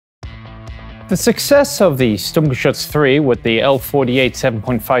The success of the Sturmgeschütz 3 with the L48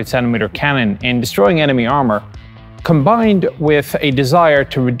 7.5cm cannon in destroying enemy armor, combined with a desire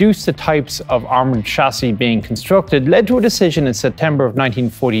to reduce the types of armored chassis being constructed, led to a decision in September of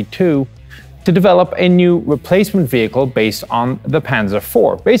 1942 to develop a new replacement vehicle based on the Panzer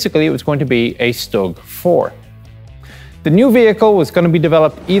IV. Basically, it was going to be a Stug 4. The new vehicle was going to be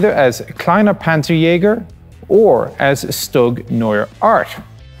developed either as Kleiner Panzerjäger or as Stug Neuer Art.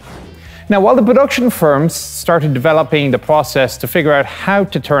 Now, while the production firms started developing the process to figure out how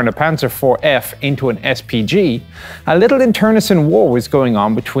to turn a Panzer IVF into an SPG, a little internecine war was going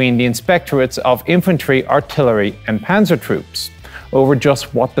on between the inspectorates of infantry, artillery, and panzer troops over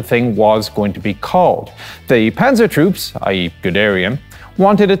just what the thing was going to be called. The panzer troops, i.e. Guderian,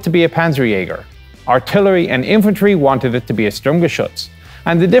 wanted it to be a Panzerjäger. Artillery and infantry wanted it to be a Sturmgeschütz.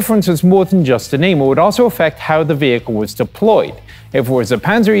 And the difference was more than just the name. It would also affect how the vehicle was deployed. If it was a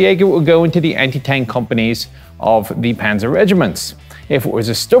Panzerjäger, it would go into the anti-tank companies of the panzer regiments. If it was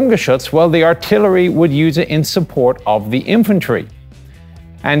a Sturmgeschütz, well, the artillery would use it in support of the infantry.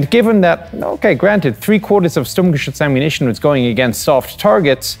 And given that, okay, granted, 3/4 of Sturmgeschütz ammunition was going against soft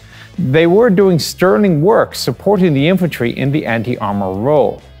targets, they were doing sterling work supporting the infantry in the anti-armor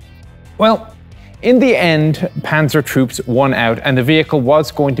role. Well, in the end, panzer troops won out, and the vehicle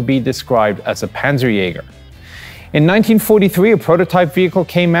was going to be described as a Panzerjäger. In 1943, a prototype vehicle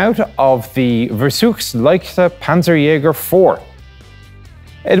came out of the Versuchsleichte Panzerjäger 4.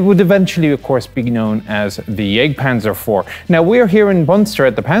 It would eventually, of course, be known as the Jagdpanzer 4. Now, we're here in Munster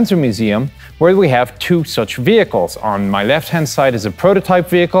at the Panzer Museum, where we have two such vehicles. On my left-hand side is a prototype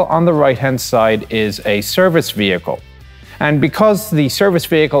vehicle, on the right-hand side is a service vehicle. And because the service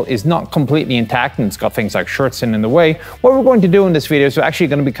vehicle is not completely intact and it's got things like Schutzen in the way, what we're going to do in this video is we're actually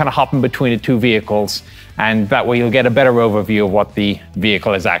going to be kind of hopping between the two vehicles, and that way you'll get a better overview of what the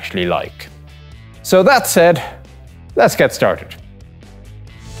vehicle is actually like. So that said, let's get started.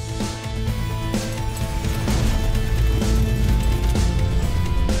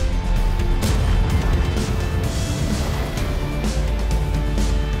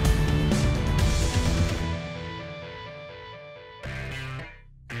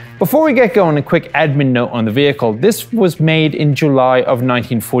 Before we get going, a quick admin note on the vehicle. This was made in July of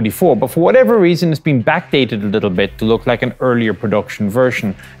 1944, but for whatever reason it's been backdated a little bit to look like an earlier production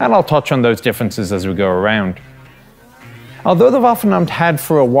version, and I'll touch on those differences as we go around. Although the Waffenamt had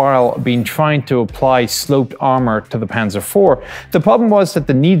for a while been trying to apply sloped armor to the Panzer IV, the problem was that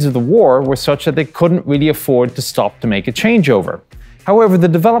the needs of the war were such that they couldn't really afford to stop to make a changeover. However, the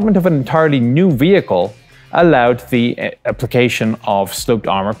development of an entirely new vehicle allowed the application of sloped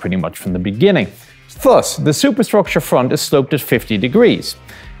armor pretty much from the beginning. Thus, the superstructure front is sloped at 50 degrees.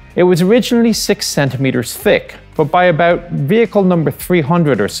 It was originally 6 centimeters thick, but by about vehicle number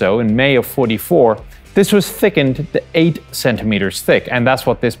 300 or so in May of 44, this was thickened to 8 centimeters thick, and that's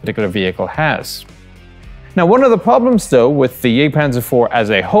what this particular vehicle has. Now, one of the problems though with the Jagdpanzer IV as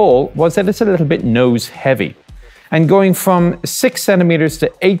a whole was that it's a little bit nose heavy. And going from 6 centimeters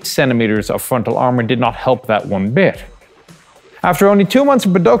to 8 centimeters of frontal armor did not help that one bit. After only 2 months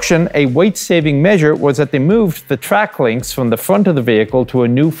of production, a weight-saving measure was that they moved the track links from the front of the vehicle to a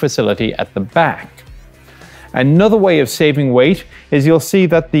new facility at the back. Another way of saving weight is you'll see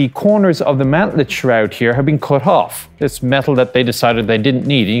that the corners of the mantlet shroud here have been cut off. This metal that they decided they didn't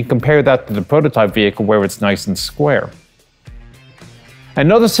need, and you compare that to the prototype vehicle where it's nice and square.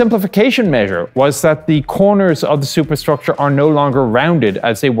 Another simplification measure was that the corners of the superstructure are no longer rounded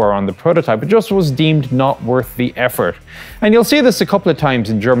as they were on the prototype. It just was deemed not worth the effort. And you'll see this a couple of times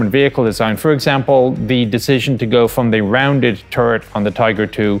in German vehicle design. For example, the decision to go from the rounded turret on the Tiger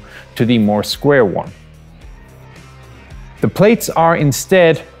II to the more square one. The plates are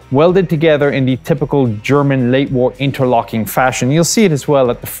instead welded together in the typical German late war interlocking fashion. You'll see it as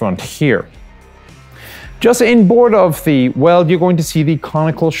well at the front here. Just inboard of the weld, you're going to see the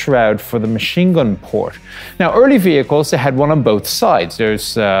conical shroud for the machine gun port. Now, early vehicles, they had one on both sides.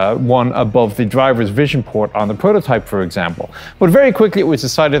 There's one above the driver's vision port on the prototype, for example. But very quickly it was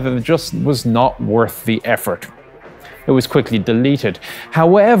decided that it just was not worth the effort. It was quickly deleted.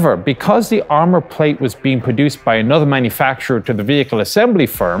 However, because the armor plate was being produced by another manufacturer to the vehicle assembly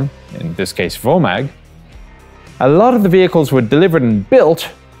firm, in this case Vomag, a lot of the vehicles were delivered and built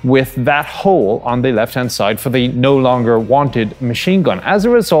with that hole on the left-hand side for the no longer wanted machine gun. As a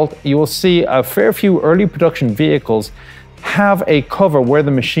result, you will see a fair few early production vehicles have a cover where the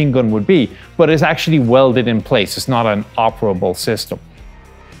machine gun would be, but it's actually welded in place. It's not an operable system.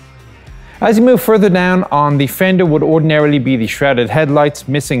 As you move further down on the fender would ordinarily be the shrouded headlights,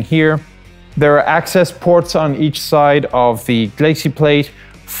 missing here. There are access ports on each side of the glacis plate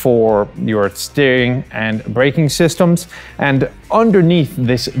for your steering and braking systems. And underneath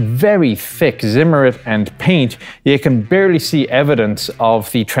this very thick Zimmerit and paint, you can barely see evidence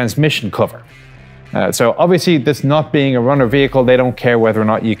of the transmission cover. So obviously, this not being a runner vehicle, they don't care whether or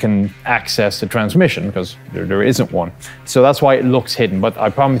not you can access the transmission, because there isn't one. So that's why it looks hidden, but I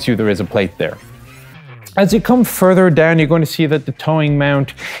promise you there is a plate there. As you come further down, you're going to see that the towing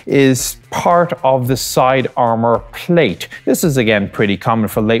mount is part of the side armor plate. This is again pretty common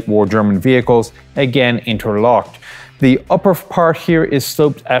for late war German vehicles, again interlocked. The upper part here is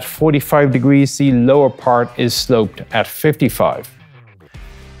sloped at 45 degrees, the lower part is sloped at 55.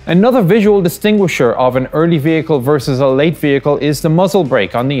 Another visual distinguisher of an early vehicle versus a late vehicle is the muzzle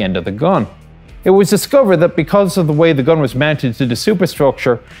brake on the end of the gun. It was discovered that because of the way the gun was mounted to the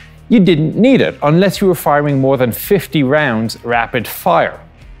superstructure, you didn't need it unless you were firing more than 50 rounds rapid fire.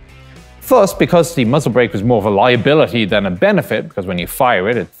 Thus, because the muzzle brake was more of a liability than a benefit, because when you fire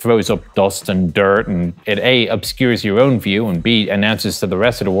it, it throws up dust and dirt, and it A, obscures your own view, and B, announces to the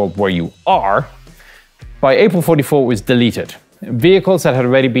rest of the world where you are, by April 44 it was deleted. Vehicles that had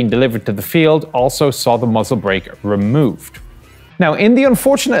already been delivered to the field also saw the muzzle brake removed. Now, in the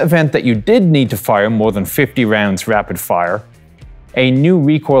unfortunate event that you did need to fire more than 50 rounds rapid fire, a new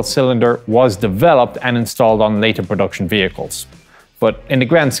recoil cylinder was developed and installed on later production vehicles. But in the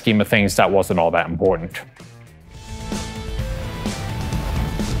grand scheme of things, that wasn't all that important.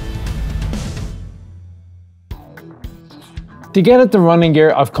 To get at the running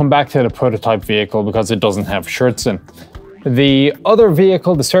gear, I've come back to the prototype vehicle because it doesn't have shirts in. The other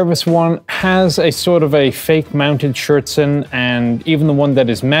vehicle, the service one, has a sort of a fake mounted Scherzen, and even the one that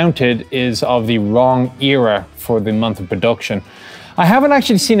is mounted is of the wrong era for the month of production. I haven't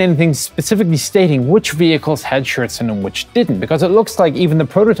actually seen anything specifically stating which vehicles had Scherzen and which didn't, because it looks like even the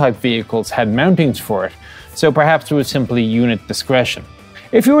prototype vehicles had mountings for it, so perhaps it was simply unit discretion.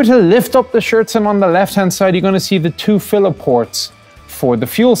 If you were to lift up the Scherzen on the left-hand side, you're going to see the two filler ports for the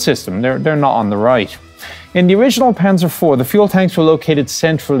fuel system. They're not on the right. In the original Panzer IV, the fuel tanks were located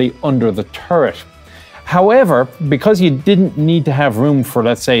centrally under the turret. However, because you didn't need to have room for,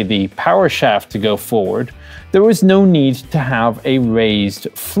 let's say, the power shaft to go forward, there was no need to have a raised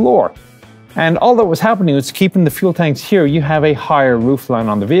floor. And all that was happening was keeping the fuel tanks here, you have a higher roofline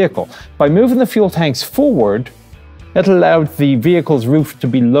on the vehicle. By moving the fuel tanks forward, it allowed the vehicle's roof to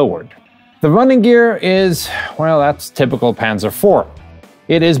be lowered. The running gear is, well, that's typical Panzer IV.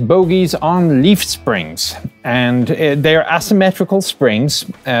 It is bogies on leaf springs, and they are asymmetrical springs.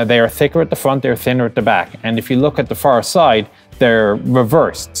 They are thicker at the front, they're thinner at the back. And if you look at the far side, they're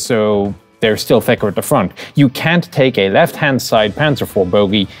reversed, so they're still thicker at the front. You can't take a left-hand side Panzer IV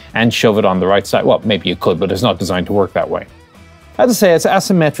bogie and shove it on the right side. Well, maybe you could, but it's not designed to work that way. As I say, it's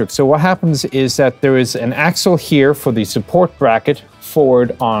asymmetric, so what happens is that there is an axle here for the support bracket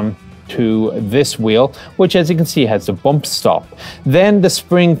forward on to this wheel, which as you can see has a bump stop. Then the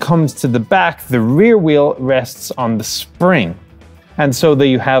spring comes to the back, the rear wheel rests on the spring. And so there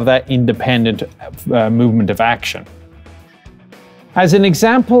you have that independent movement of action. As an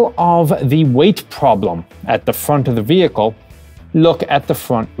example of the weight problem at the front of the vehicle, look at the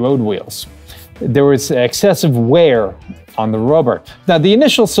front road wheels. There was excessive wear on the rubber. Now the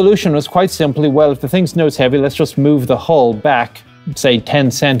initial solution was quite simply, well, if the thing's nose heavy, let's just move the hull back, say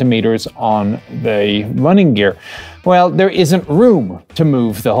 10 centimeters on the running gear. Well, there isn't room to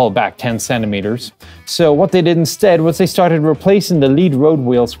move the hull back 10 centimeters. So what they did instead was they started replacing the lead road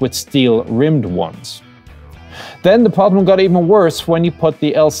wheels with steel rimmed ones. Then the problem got even worse when you put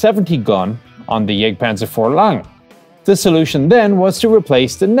the L70 gun on the Jagdpanzer IV Lang. The solution then was to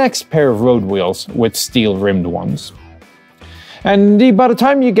replace the next pair of road wheels with steel rimmed ones. And indeed, by the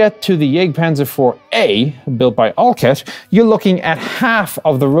time you get to the Jagdpanzer IV-A, built by Alket, you're looking at half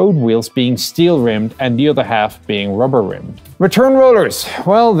of the road wheels being steel rimmed and the other half being rubber rimmed. Return rollers.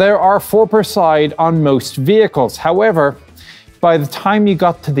 Well, there are 4 per side on most vehicles. However, by the time you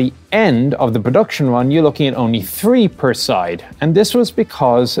got to the end of the production run, you're looking at only 3 per side. And this was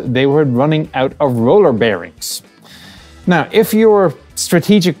because they were running out of roller bearings. Now, if your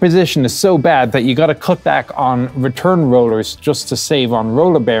strategic position is so bad that you got to cut back on return rollers just to save on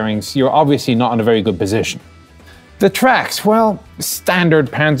roller bearings, you're obviously not in a very good position. The tracks, well,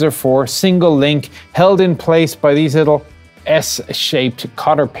 standard Panzer IV, single link, held in place by these little S-shaped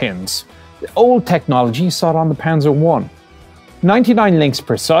cotter pins. The old technology, you saw it on the Panzer I. 99 links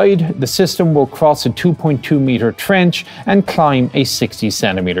per side, the system will cross a 2.2 meter trench and climb a 60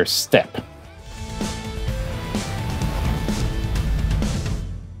 centimeter step.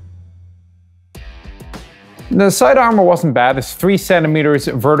 The side armor wasn't bad. It's 3 centimeters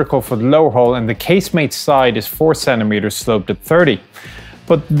vertical for the lower hull, and the casemate side is 4 centimeters sloped at 30.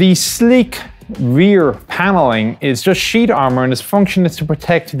 But the sleek rear paneling is just sheet armor, and its function is to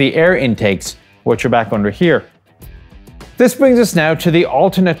protect the air intakes, which are back under here. This brings us now to the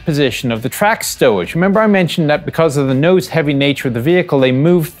alternate position of the track stowage. Remember I mentioned that because of the nose-heavy nature of the vehicle, they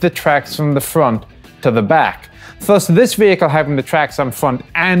moved the tracks from the front to the back. Thus, this vehicle having the tracks on front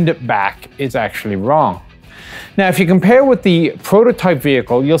and back is actually wrong. Now, if you compare with the prototype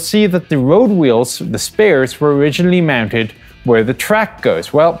vehicle, you'll see that the road wheels, the spares, were originally mounted where the track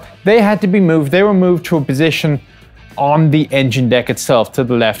goes. Well, they had to be moved. They were moved to a position on the engine deck itself to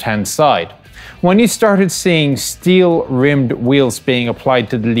the left-hand side. When you started seeing steel-rimmed wheels being applied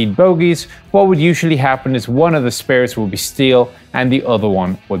to the lead bogies, what would usually happen is one of the spares would be steel and the other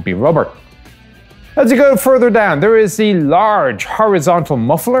one would be rubber. As you go further down, there is the large horizontal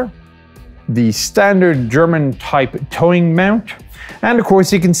muffler, the standard German type towing mount, and of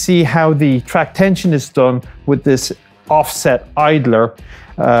course you can see how the track tension is done with this offset idler.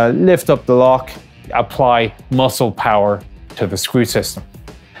 Lift up the lock, apply muscle power to the screw system.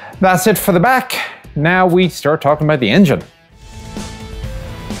 That's it for the back. Now we start talking about the engine.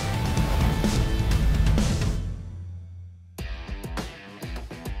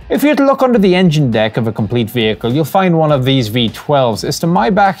 If you were to look under the engine deck of a complete vehicle, you'll find one of these V12s. It's the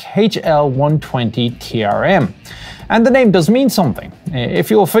Maybach HL120 TRM. And the name does mean something.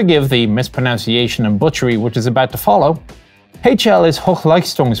 If you'll forgive the mispronunciation and butchery which is about to follow, HL is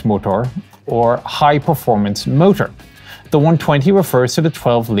Hochleistungsmotor, or high performance motor. The 120 refers to the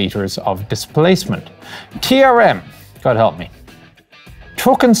 12 liters of displacement. TRM, God help me.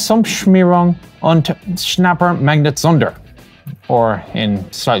 Trockensumpfschmierung und Schnapper-Magnetsonder, or in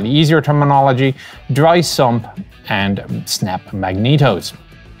slightly easier terminology, dry sump and snap magnetos.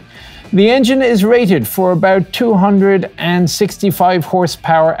 The engine is rated for about 265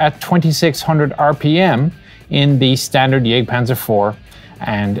 horsepower at 2600 RPM in the standard Jagdpanzer 4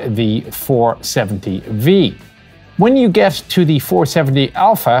 and the 470V. When you get to the 470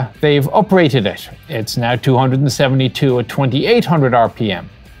 Alpha, they've uprated it. It's now 272 at 2800 RPM.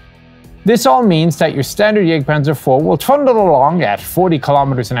 This all means that your standard Jagdpanzer 4 will trundle along at 40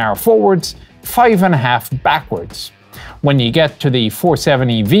 kilometers an hour forwards, 5.5 backwards. When you get to the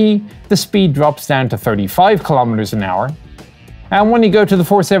 470V, the speed drops down to 35 kilometers an hour. And when you go to the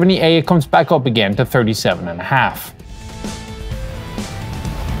 470A, it comes back up again to 37.5.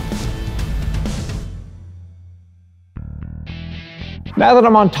 Now that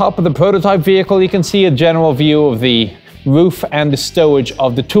I'm on top of the prototype vehicle, you can see a general view of the roof and the stowage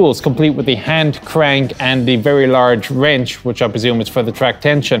of the tools, complete with the hand crank and the very large wrench, which I presume is for the track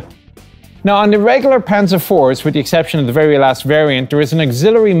tension. Now, on the regular Panzer IVs, with the exception of the very last variant, there is an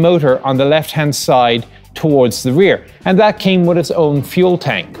auxiliary motor on the left-hand side towards the rear, and that came with its own fuel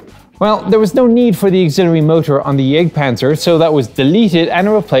tank. Well, there was no need for the auxiliary motor on the Jagdpanzer, so that was deleted and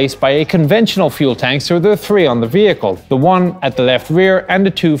replaced by a conventional fuel tank, so there are 3 on the vehicle, the one at the left rear and the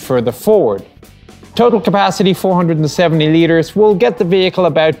 2 further forward. Total capacity 470 litres will get the vehicle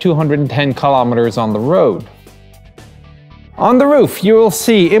about 210 kilometers on the road. On the roof, you will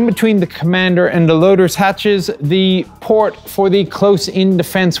see in between the commander and the loader's hatches the port for the close-in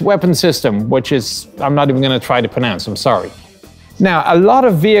defense weapon system, which is, I'm not even going to try to pronounce, I'm sorry. Now, a lot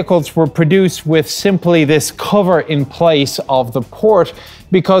of vehicles were produced with simply this cover in place of the port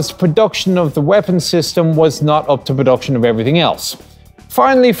because production of the weapon system was not up to production of everything else.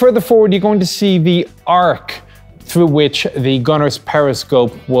 Finally, further forward, you're going to see the arc through which the gunner's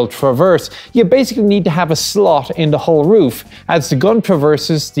periscope will traverse. You basically need to have a slot in the whole roof. As the gun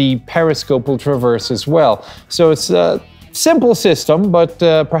traverses, the periscope will traverse as well. So it's a simple system, but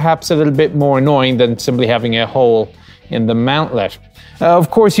perhaps a little bit more annoying than simply having a hole in the mountlet. Of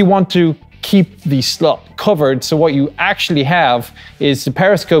course, you want to keep the slot covered, so what you actually have is the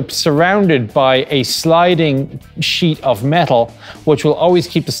periscope surrounded by a sliding sheet of metal, which will always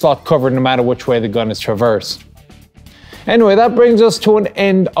keep the slot covered no matter which way the gun is traversed. Anyway, that brings us to an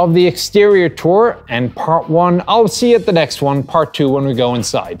end of the exterior tour and part 1. I'll see you at the next one, part 2, when we go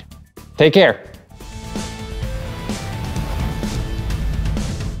inside. Take care.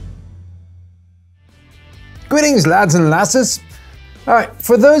 Greetings, lads and lasses. Alright,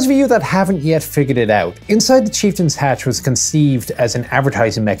 for those of you that haven't yet figured it out, Inside the Chieftain's Hatch was conceived as an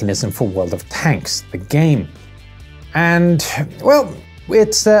advertising mechanism for World of Tanks, the game. And, well,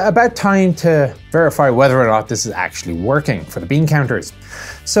 it's about time to verify whether or not this is actually working for the bean counters.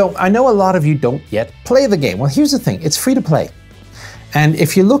 So I know a lot of you don't yet play the game. Well, here's the thing, it's free to play. And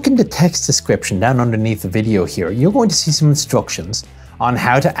if you look in the text description down underneath the video here, you're going to see some instructions on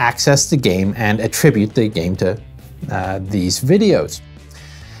how to access the game and attribute the game to these videos.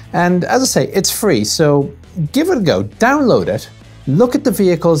 And as I say, it's free, so give it a go, download it, look at the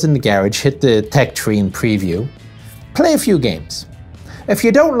vehicles in the garage, hit the tech tree in preview, play a few games. If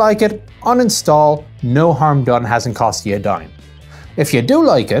you don't like it, uninstall, no harm done, hasn't cost you a dime. If you do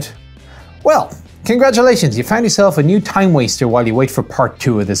like it, well, congratulations, you found yourself a new time waster while you wait for part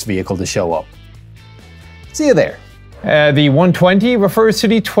 2 of this vehicle to show up. See you there. The 120 refers to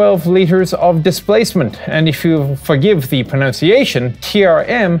the 12 litres of displacement, and if you forgive the pronunciation,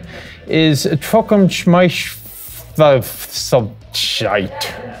 TRM is Trocken Schmeisch.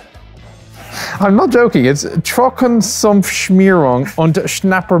 I'm not joking, it's Trocken some Schmierung und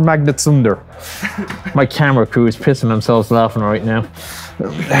Schnapper Magnetzunder. My camera crew is pissing themselves laughing right now.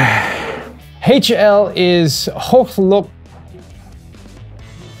 HL is Hochlook.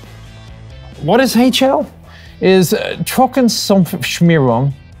 What is HL? Is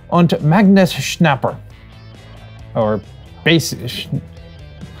Trockensumpfschmierung und Magnetschnapper. Or basic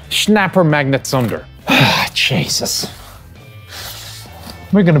Schnapper Magnetzunder. Jesus.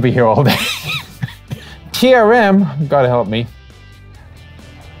 We're gonna be here all day. TRM, gotta help me.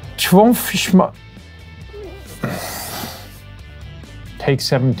 Trumpfschma. Take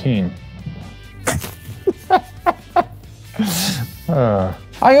 17.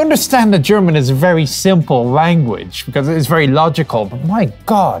 I understand that German is a very simple language because it's very logical, but my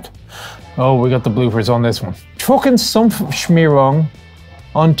God. Oh, we got the bloopers on this one. Trockensumpfschmierung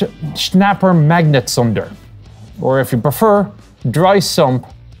und Schnapper Magnetzunder. Or if you prefer, dry sump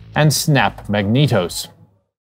and snap magnetos.